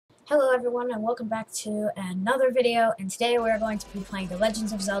Hello everyone and welcome back to another video, and today we're going to be playing The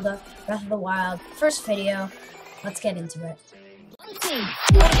Legends of Zelda Breath of the Wild. First video, let's get into it.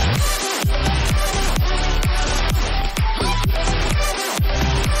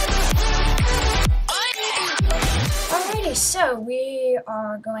 Alrighty, so we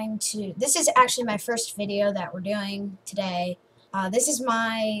are going to, this is actually my first video that we're doing today. This is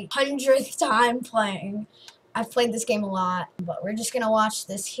my 100th time playing. I've played this game a lot, but we're just gonna watch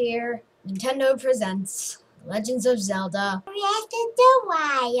this here. Nintendo presents Legends of Zelda Breath of the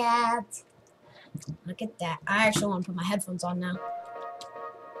Wild. Look at that. I actually want to put my headphones on now.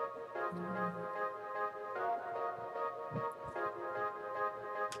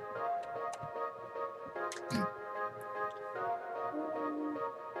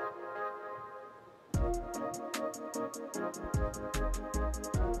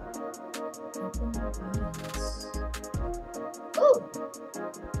 Open your eyes. Ooh!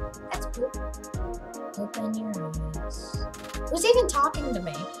 That's cool. Open your eyes. Who's even talking to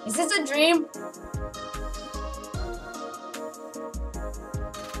me? Is this a dream?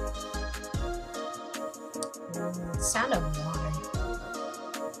 Sound of water.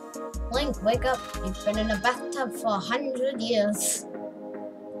 Link, wake up. You've been in a bathtub for 100 years.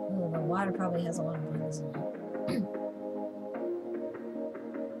 Ooh, the water probably has a lot of bugs in it.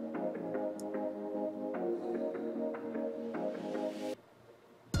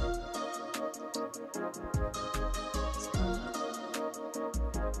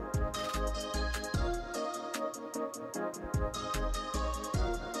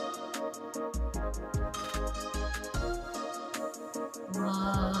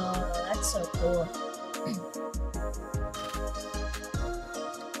 Whoa, that's so cool.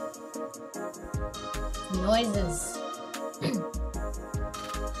 Noises.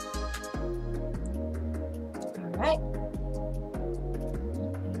 Alright.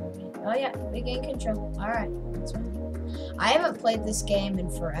 Oh yeah, we gain control. Alright, that's fine. I haven't played this game in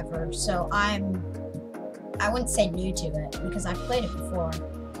forever, so I wouldn't say new to it, because I've played it before.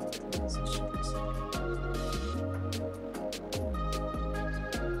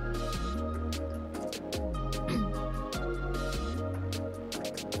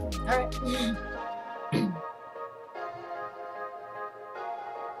 Alright.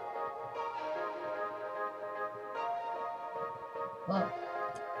 Whoa.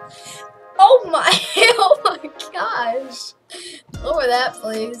 Oh my, oh my gosh. Lower that,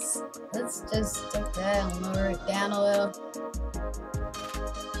 please. Let's just take that and lower it down a little.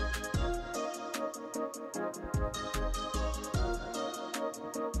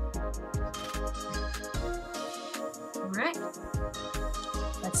 Alright.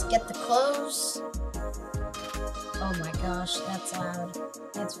 Let's get the clothes. Oh my gosh, that's loud.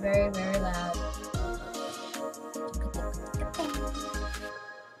 That's very, very loud.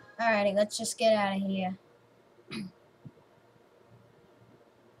 Alrighty, let's just get out of here.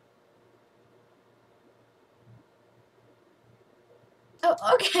 Oh,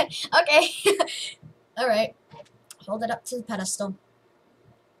 okay, okay. Alright. Hold it up to the pedestal.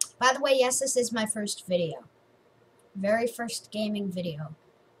 By the way, yes, this is my first video. Very first gaming video.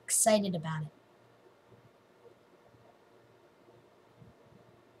 Excited about it.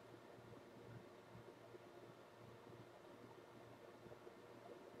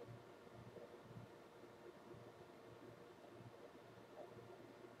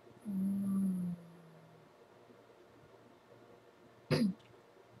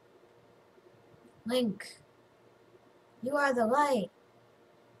 Link, you are the light.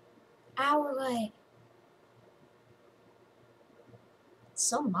 Our light. It's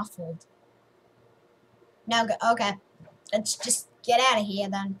so muffled. Now, okay. Let's just get out of here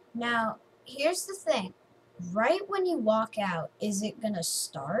then. Now, here's the thing. Right when you walk out, is it gonna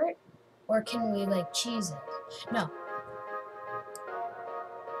start? Or can we, like, cheese it? No.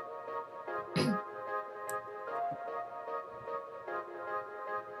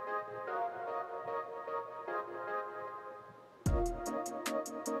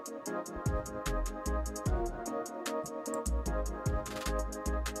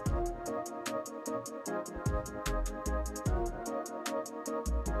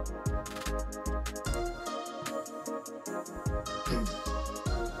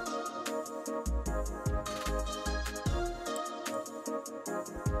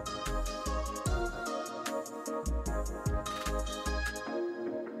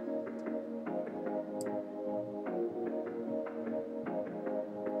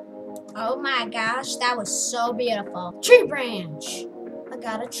 Oh my gosh, that was so beautiful. Tree branch! I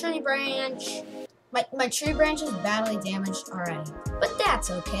got a tree branch. My tree branch is badly damaged already. But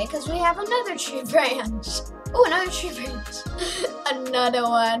that's okay, because we have another tree branch. Oh, another tree branch. Another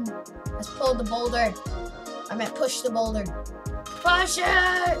one. Let's pull the boulder. I meant push the boulder. Push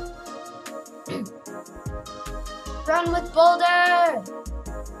it! Run with boulder!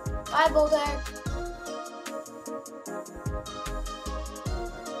 Bye, boulder.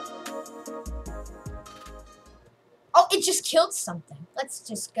 Oh, it just killed something. Let's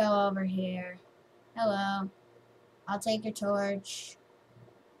just go over here. Hello. I'll take your torch.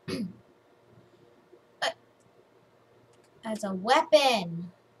 As a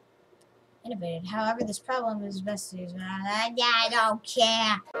weapon. Innovated. However, this problem is best used. I don't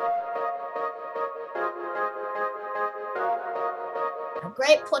care. A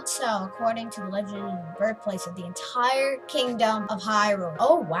great plateau, according to the legend, is the birthplace of the entire kingdom of Hyrule.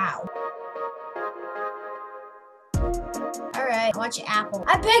 Oh, wow. Alright, I want your apple.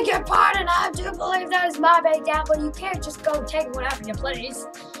 I beg your pardon, I do believe that is my baked apple. You can't just go take whatever you please.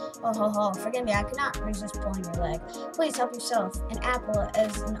 Oh ho ho, forgive me, I cannot resist pulling your leg. Please help yourself. An apple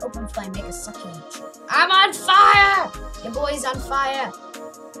as an open flame make a succulent. I'm on fire! Your boy's on fire.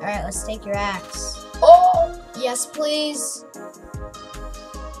 Alright, let's take your axe. Oh! Yes, please.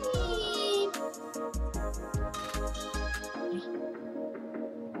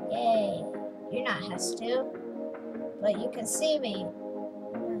 Yay. You're not Hestu, but you can see me.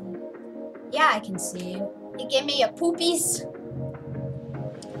 Yeah, I can see you. You give me your poopies.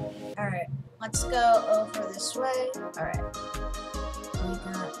 Alright, let's go over this way. Alright. We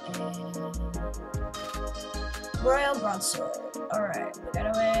got a royal broadsword. Alright, we got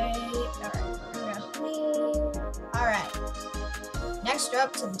a way. Alright, we're gonna clean. Alright. Next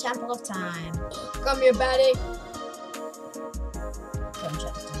up to the Temple of Time. Come here, baddie. Don't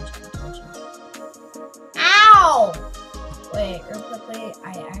jump. Ow! Wait, real quickly,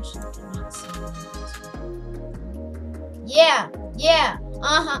 I actually did not see this one. Yeah,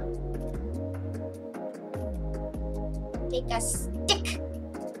 uh-huh. Take a stick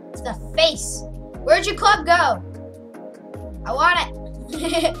to the face. Where'd your club go? I want it.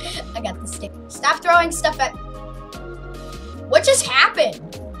 I got the stick. Stop throwing stuff at... What just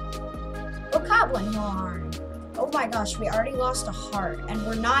happened? Oh, Goblin Horn. Oh my gosh, we already lost a heart. And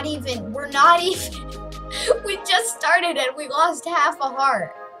we're not even... We just started and we lost half a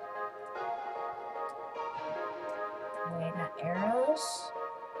heart. We got arrows.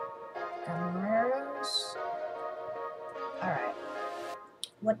 Got more arrows. Alright.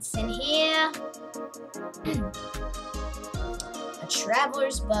 What's in here? A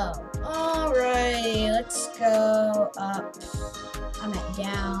traveler's bow. Alright, let's go up. I'm at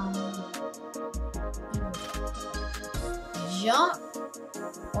down. Jump.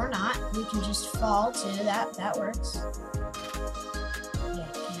 Or not. We can just fall too. That works. Yeah,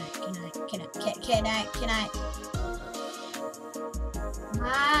 can I? Come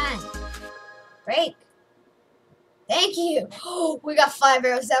on. Break. Thank you. Oh, we got 5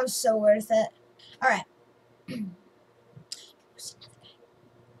 arrows. That was so worth it. Alright.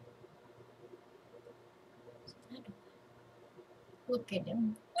 Look at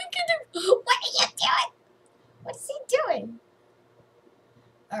him. Look at him. What are you doing? What is he doing?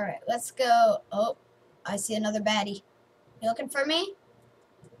 Alright, let's go. Oh, I see another baddie. You looking for me?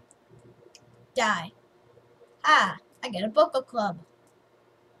 Die. Ah, I get a Boko Club.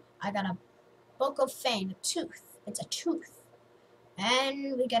 I got a Boko Fane, a tooth. It's a tooth.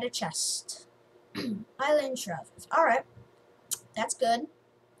 And we get a chest. Island trophies. Alright. That's good.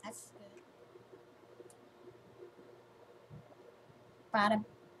 That's good. Bottom.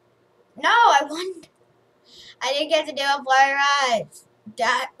 No, I won. I didn't get to do a fire rise.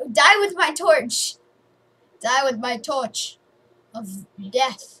 Die with my torch. Die with my torch of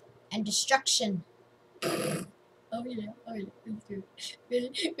death and destruction. Oh yeah, let's do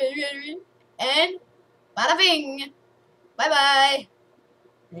it. And bada bing. Bye bye.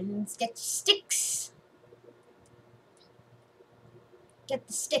 And let's get sticks. Get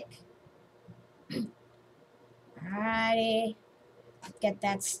the stick. Alrighty. Get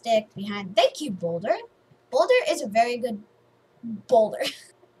that stick behind. Thank you, Boulder. Boulder is a very good boulder.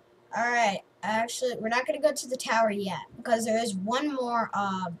 Alright, actually, we're not going to go to the tower yet, because there is one more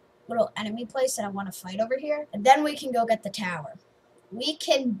little enemy place that I want to fight over here, and then we can go get the tower. We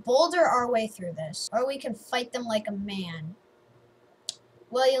can boulder our way through this, or we can fight them like a man.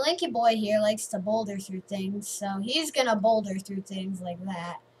 Well, your Linky boy here likes to boulder through things, so he's going to boulder through things like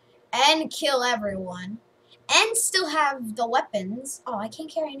that, and kill everyone, and still have the weapons. Oh, I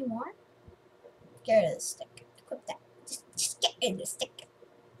can't carry anymore? Get rid of the stick. Equip that. Just get rid of the stick.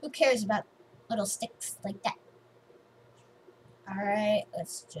 Who cares about little sticks like that? Alright,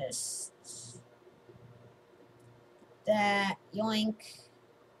 let's just... that. Yoink.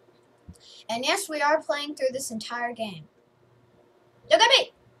 And yes, we are playing through this entire game. Look at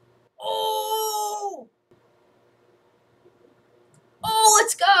me! Oh! Oh,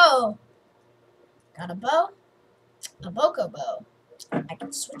 let's go! Got a bow. A boko bow. I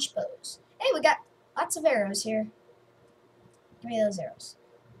can switch bows. Hey, we got lots of arrows here. Give me those arrows.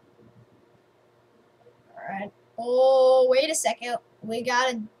 Alright. Oh, wait a second. We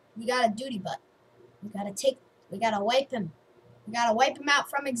got a duty butt. We gotta wipe him. We gotta wipe him out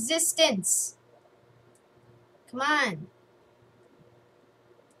from existence. Come on.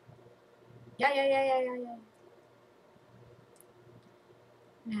 Yeah.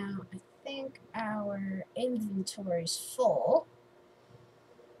 Now, I think our inventory's full.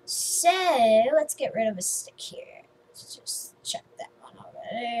 So, let's get rid of a stick here. Let's just check that one over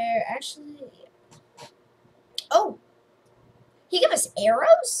there. Actually, yeah. Oh! He gave us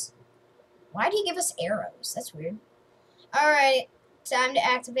arrows? Why did he give us arrows? That's weird. Alright, time to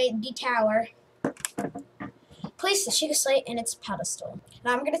activate the tower. Place the Sheikah slate in its pedestal.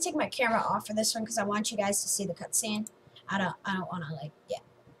 Now I'm gonna take my camera off for this one because I want you guys to see the cutscene. I don't wanna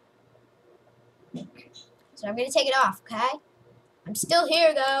So I'm gonna take it off, okay? I'm still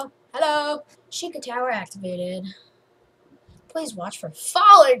here though. Hello. Sheikah tower activated. Please watch for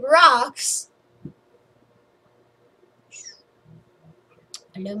falling rocks.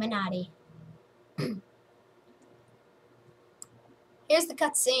 Illuminati. Here's the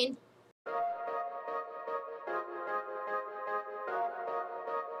cutscene.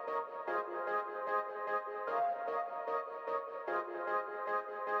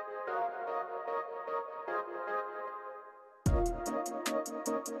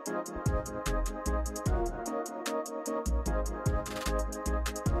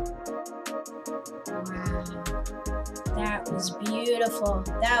 Wow. That was beautiful.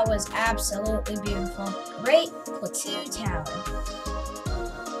 That was absolutely beautiful. Great Plateau Tower.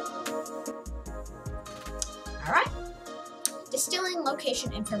 Alright. Distilling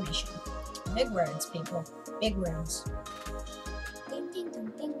location information. Big words, people. Big words.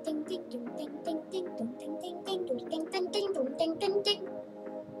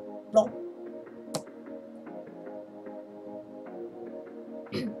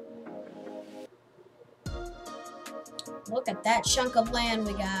 Look at that chunk of land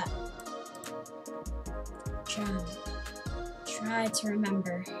we got. Try to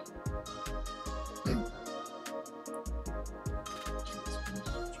remember.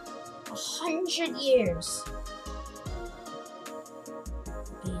 100 years.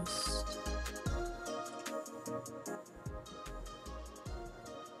 Beast.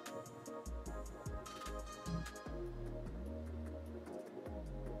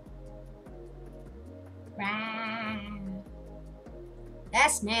 Wow.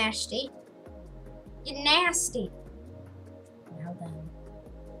 That's nasty. You're nasty. Well then.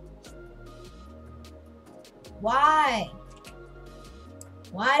 Why?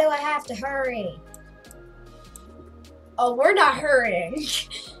 Why do I have to hurry? Oh, we're not hurrying.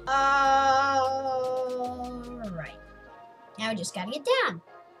 Alright. Now we just gotta get down.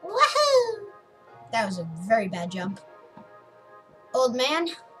 Woohoo! That was a very bad jump. Old man.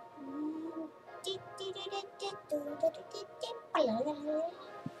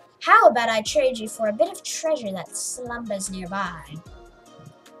 How about I trade you for a bit of treasure that slumbers nearby?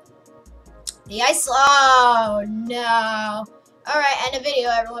 The ice. Oh no. Alright, end the video,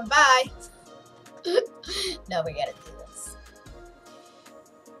 everyone. Bye. No, we gotta do this.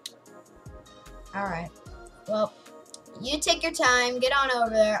 Alright. Well, you take your time. Get on over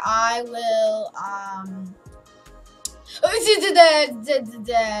there. I will,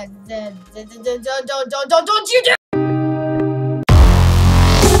 don't you do.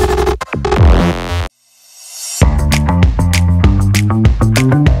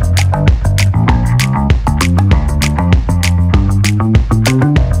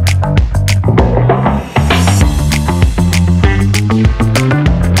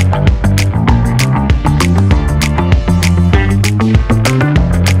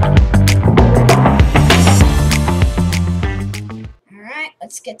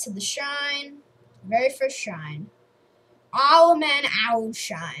 Let's get to the shrine. Very first shrine. Alman Owl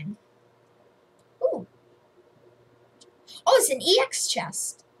Shrine. Ooh. Oh, it's an EX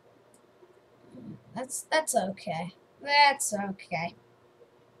chest. That's okay. That's okay.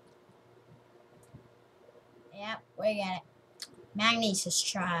 Yep, we get it. Magnesis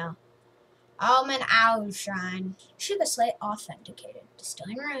trial. Alman Owl Shrine. Sheikah slate authenticated.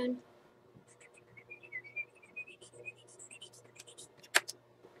 Distilling rune.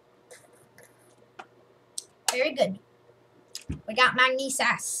 Very good. We got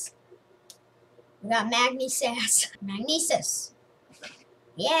magnesis. We got magnesis. Magnesis.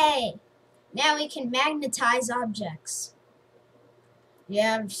 Yay! Now we can magnetize objects.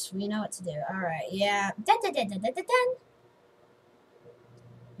 Yeah, we know what to do. Alright, yeah. Dun, dun, dun, dun, dun, dun, dun.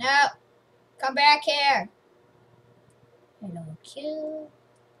 No. Come back here. Hello, cute.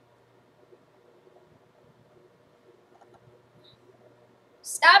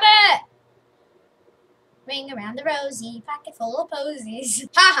 Stop it! Ring around the rosy, pocket full of posies.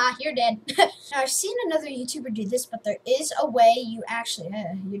 Haha, you're dead. Now, I've seen another YouTuber do this, but there is a way you actually,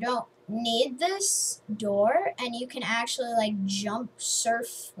 you don't need this door, and you can actually, like, jump,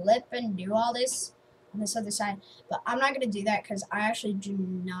 surf, flip, and do all this on this other side. But I'm not going to do that because I actually do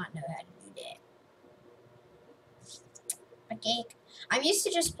not know how to do that. Okay. I'm used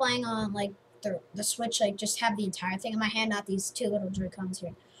to just playing on, like, the Switch, like, just have the entire thing in my hand, not these two little Joy-Cons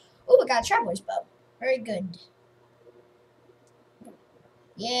here. Ooh, we got a Traveler's Bow. Very good.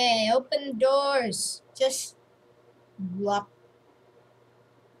 Yay, open the doors. Just whop.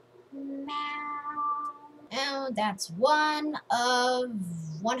 Oh, that's one of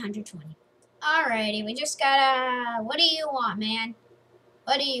 120. Alrighty, we just gotta... What do you want, man?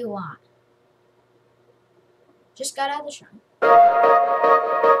 What do you want? Just got out of the shrine.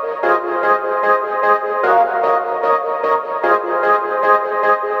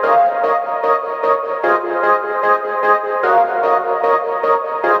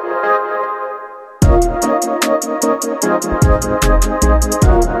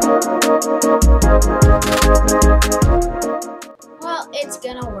 Well, it's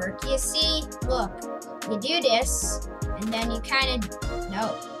gonna work. You see, look, you do this, and then you kind of,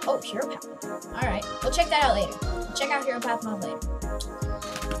 no. Oh, Hero Path. Alright, we'll check that out later. We'll check out Hero Path mod later.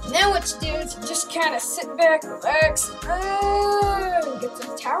 And then what you do is you just kind of sit back, relax, and get to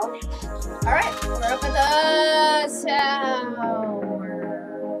the tower. Alright, we're up at the tower.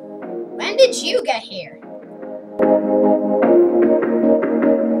 When did you get here?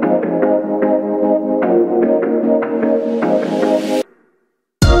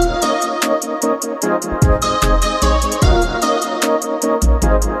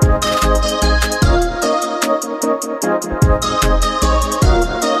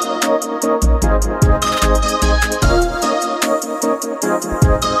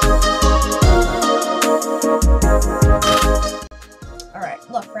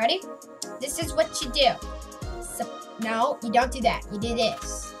 Look, ready? This is what you do. So, no, you don't do that. You do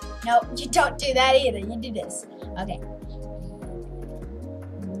this. No, you don't do that either. You do this. Okay.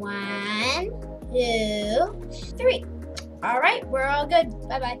 1, 2, 3. All right, we're all good.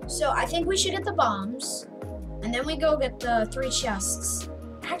 Bye-bye. So I think we should get the bombs, and then we go get the 3 chests.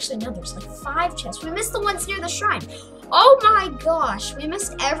 Actually, no, there's like 5 chests. We missed the ones near the shrine. Oh my gosh, we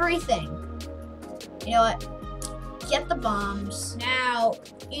missed everything. You know what? Get the bombs. Now,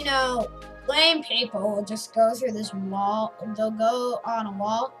 you know, lame people will just go through this wall. They'll go on a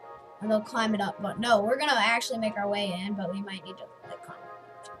wall and they'll climb it up. But no, we're gonna actually make our way in, but we might need to like climb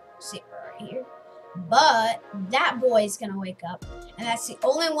up. See, we're right here. But that boy's gonna wake up, and that's the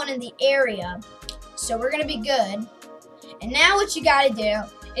only one in the area. So we're gonna be good. And now what you gotta do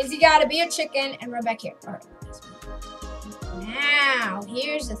is you gotta be a chicken and run back here. All right. Now,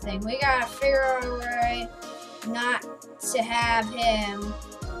 here's the thing. We gotta figure out a way not to have him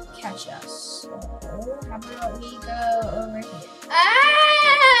catch us. So, how about we go over here?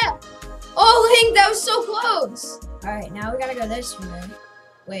 Ah! Oh, Link, that was so close. All right, now we gotta go this way.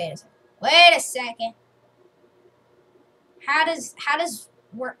 Wait a second. Wait a second. How does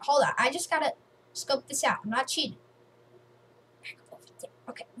work? Hold on. I just gotta scope this out. I'm not cheating.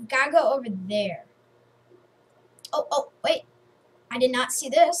 Okay, we gotta go over there. Oh, wait. I did not see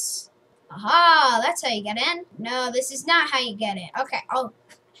this. Aha, that's how you get in. No, this is not how you get in. Okay,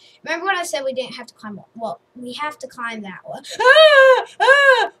 remember when I said we didn't have to climb one? Well, we have to climb that one.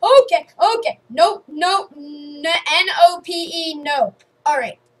 Okay. Nope, N-O-P-E, no. All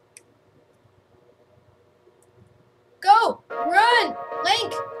right. Go, run,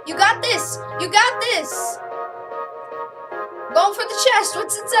 Link, you got this. You got this. Going for the chest.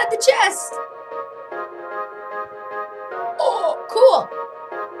 What's inside the chest? Oh, cool.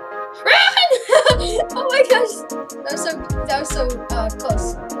 Run! Oh my gosh, that was so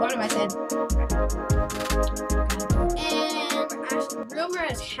close. What am I saying? And actually, rumor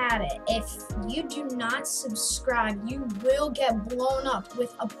has had it, if you do not subscribe, you will get blown up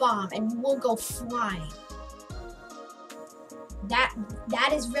with a bomb and you will go flying. That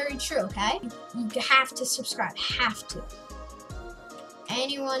is very true, okay? You have to subscribe, have to.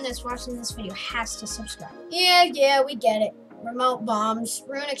 Anyone that's watching this video has to subscribe. Yeah, we get it. Remote bombs,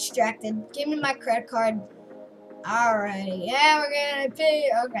 rune extracted. Give me my credit card. Alrighty, yeah, we're gonna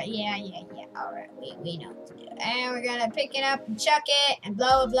pick. Okay, yeah. Alright, we know what to do. And we're gonna pick it up and chuck it and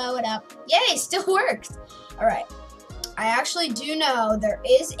blow it up. Yay, still worked. Alright. I actually do know there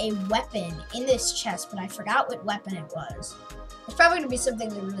is a weapon in this chest, but I forgot what weapon it was. It's probably gonna be something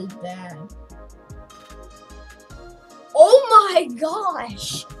really bad. Oh my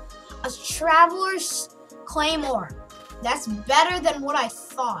gosh! A Traveler's Claymore. That's better than what I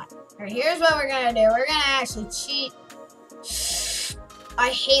thought. Alright, here's what we're gonna do. We're gonna actually cheat. I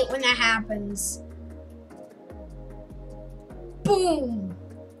hate when that happens. Boom!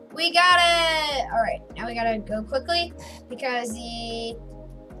 We got it! Alright, now we gotta go quickly because the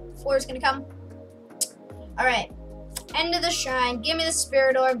floor is gonna come. Alright, end of the shrine. Give me the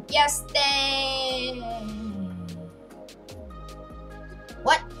spirit orb. Yes, thank.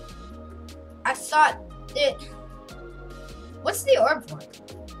 What? I thought it. What's the orb for?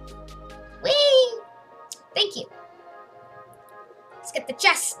 Whee! Thank you. Let's get the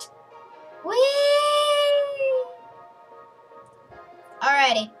chest. Whee!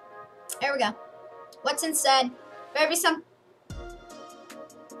 Alrighty. There we go. What's inside? Better be some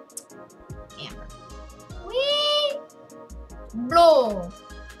amber. Whee! Blow.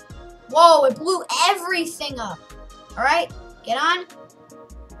 Whoa, it blew everything up. Alright, get on.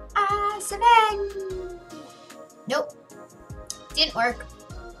 Seven. Nope. Didn't work.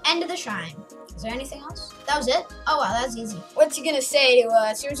 End of the shrine. Is there anything else? That was it? Oh wow, that was easy. What's he gonna say to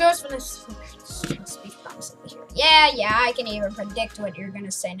us? You're supposed to speak promisingly here. Yeah, I can even predict what you're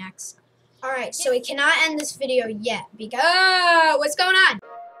gonna say next. Alright, so we cannot end this video yet because what's going on?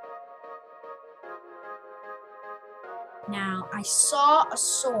 Now, I saw a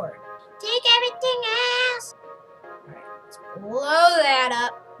sword. Take everything else. Alright, let's blow that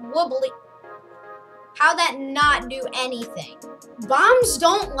up. Wobbly. How'd that not do anything? Bombs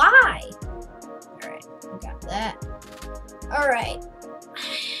don't lie. Alright, we got that. Alright.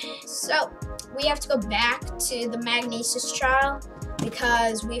 So, we have to go back to the Magnesis trial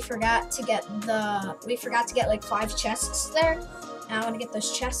because we forgot to get like 5 chests there. And I want to get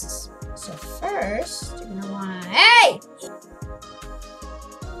those chests. So first, you're gonna wanna, hey!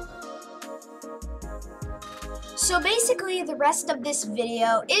 So basically, the rest of this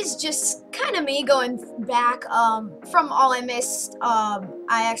video is just kind of me going back from all I missed. I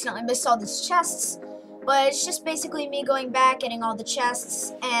accidentally missed all these chests, but it's just basically me going back, getting all the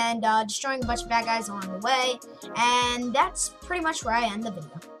chests, and destroying a bunch of bad guys along the way. And that's pretty much where I end the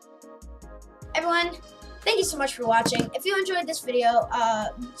video. Everyone, thank you so much for watching. If you enjoyed this video,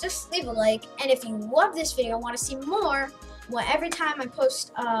 just leave a like. And if you love this video and want to see more, well, every time I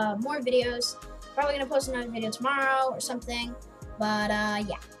post more videos, probably gonna post another video tomorrow or something, but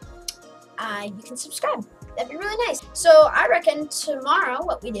yeah, you can subscribe. That'd be really nice. So I reckon tomorrow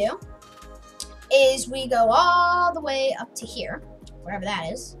what we do is we go all the way up to here, wherever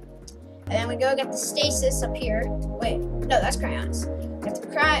that is, and then we go get the stasis up here. Wait, no, that's Cryonis. Get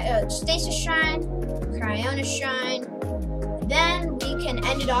the stasis shrine, Cryonis shrine. Then we can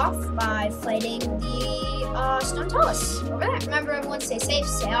end it off by fighting the Stone Talus over there. Remember, everyone, stay safe,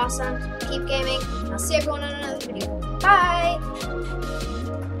 stay awesome, keep gaming, and I'll see everyone on another video.